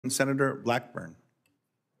Senator Blackburn.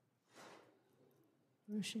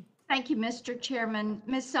 Thank you, Mr. Chairman.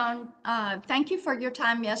 Ms. Sohn, thank you for your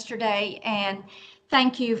time yesterday, and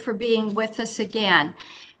thank you for being with us again.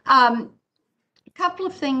 A couple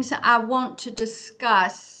of things I want to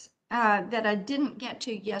discuss that I didn't get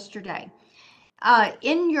to yesterday.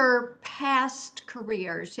 In your past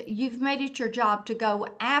careers, you've made it your job to go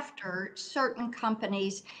after certain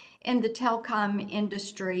companies in the telecom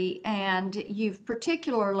industry, and you've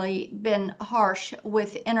particularly been harsh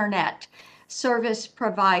with internet service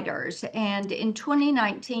providers. And in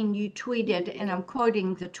 2019, you tweeted, and I'm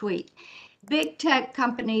quoting the tweet, "Big tech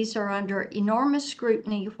companies are under enormous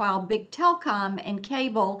scrutiny while big telecom and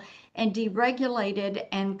cable and deregulated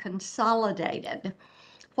and consolidated.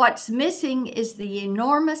 What's missing is the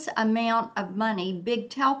enormous amount of money big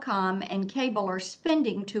telecom and cable are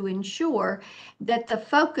spending to ensure that the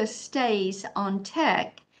focus stays on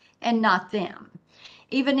tech and not them."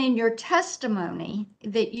 Even in your testimony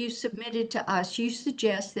that you submitted to us, you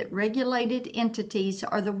suggest that regulated entities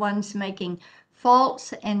are the ones making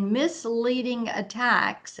false and misleading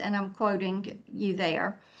attacks, and I'm quoting you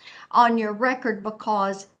there, on your record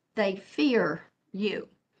because they fear you.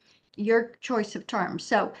 Your choice of terms.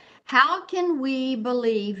 So how can we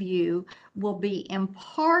believe you will be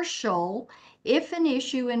impartial if an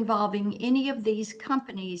issue involving any of these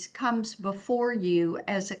companies comes before you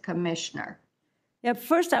as a commissioner? Yeah,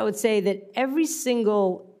 first I would say that every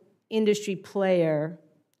single industry player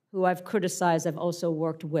who I've criticized, I've also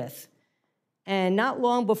worked with. And not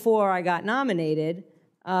long before I got nominated,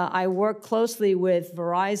 I worked closely with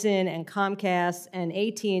Verizon and Comcast and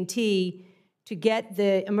AT&T to get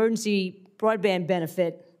the emergency broadband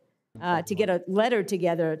benefit, to get a letter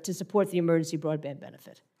together to support the emergency broadband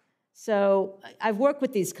benefit. So I've worked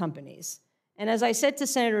with these companies. And as I said to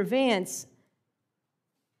Senator Vance,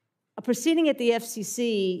 a proceeding at the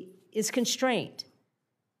FCC is constrained.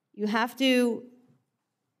 You have to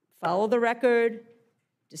follow the record,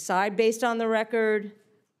 decide based on the record,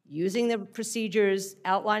 using the procedures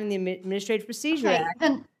outlined in the Administrative Procedure Act.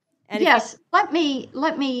 Then, yes, let me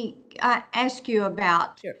ask you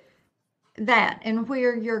about that and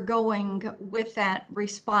where you're going with that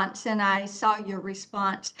response. And I saw your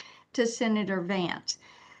response to Senator Vance.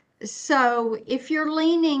 So if you're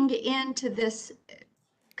leaning into this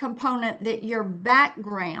component that your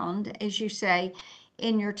background, as you say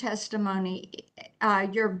in your testimony,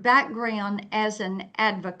 your background as an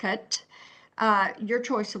advocate, your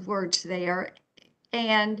choice of words there,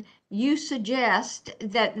 and you suggest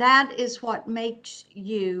that that is what makes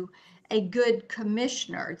you a good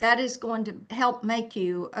commissioner. That is going to help make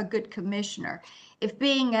you a good commissioner. If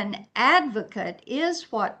being an advocate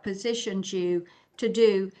is what positions you to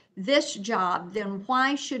do this job, then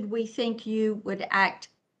why should we think you would act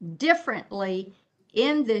differently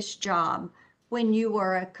in this job when you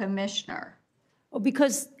were a commissioner? Well,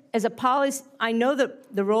 because as a policy, I know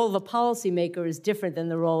that the role of a policymaker is different than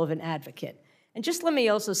the role of an advocate. And just let me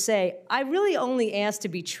also say, I really only asked to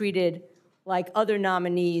be treated like other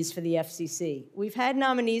nominees for the FCC. We've had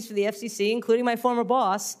nominees for the FCC, including my former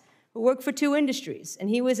boss, who worked for two industries, and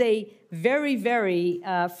he was a very, very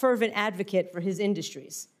fervent advocate for his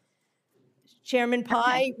industries. Chairman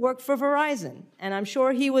Pai worked for Verizon, and I'm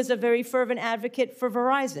sure he was a very fervent advocate for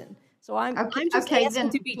Verizon. So I'm just asking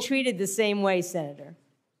to be treated the same way, Senator.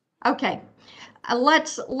 Okay,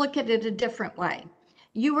 let's look at it a different way.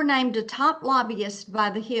 You were named a top lobbyist by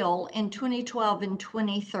The Hill in 2012 and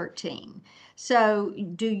 2013. So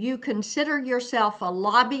do you consider yourself a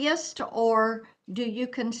lobbyist, or do you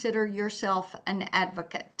consider yourself an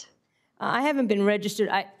advocate? I haven't been registered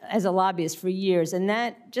as a lobbyist for years, and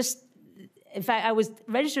that just, in fact, I was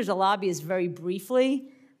registered as a lobbyist very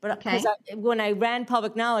briefly, but when I ran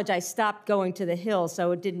public knowledge, I stopped going to The Hill,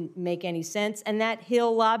 so it didn't make any sense. And that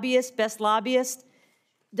Hill lobbyist, best lobbyist,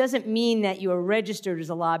 doesn't mean that you are registered as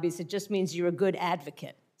a lobbyist. It just means you're a good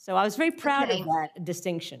advocate. So I was very proud of that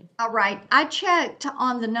distinction. All right. I checked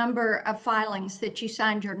on the number of filings that you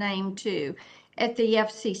signed your name to at the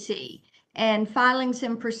FCC. And filings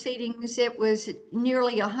and proceedings, it was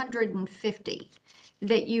nearly 150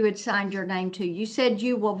 that you had signed your name to. You said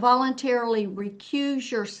you will voluntarily recuse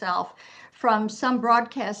yourself from some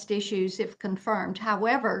broadcast issues if confirmed.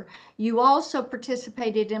 However, you also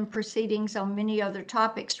participated in proceedings on many other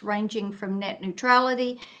topics ranging from net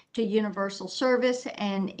neutrality to universal service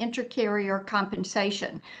and intercarrier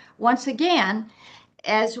compensation. Once again,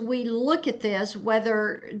 as we look at this,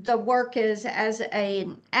 whether the work is as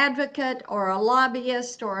an advocate or a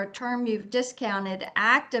lobbyist or a term you've discounted,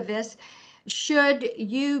 activist, should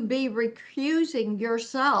you be recusing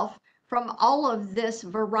yourself from all of this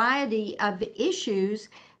variety of issues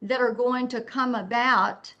that are going to come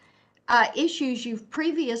about, issues you've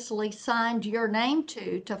previously signed your name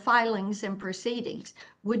to filings and proceedings.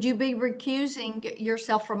 Would you be recusing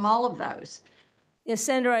yourself from all of those? Yes,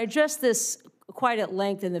 Senator, I addressed this quite at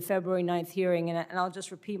length in the February 9th hearing, and I'll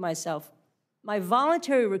just repeat myself. My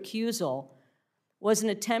voluntary recusal was an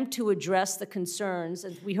attempt to address the concerns,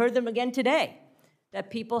 and we heard them again today,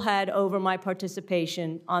 that people had over my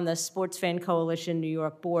participation on the Sports Fan Coalition New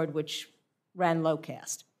York board, which ran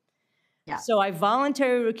Lowcast. Yeah. So I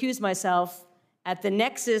voluntarily recused myself at the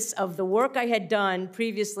nexus of the work I had done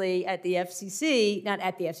previously at the FCC, not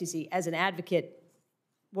at the FCC, as an advocate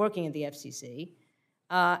working at the FCC,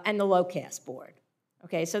 and the Lowcast board.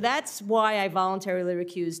 Okay, so that's why I voluntarily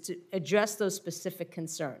recused, to address those specific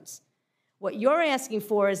concerns. What you're asking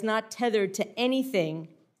for is not tethered to anything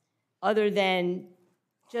other than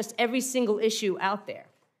just every single issue out there.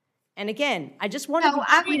 And again, I just want to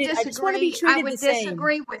be treated, I just want to be treated the same. I would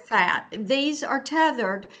disagree with that. These are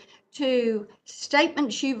tethered to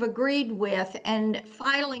statements you've agreed with and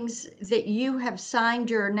filings that you have signed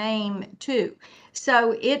your name to.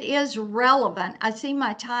 So it is relevant. I see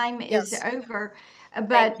my time is over,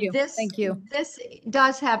 but this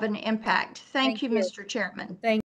does have an impact. Thank you, Mr. Chairman. Thank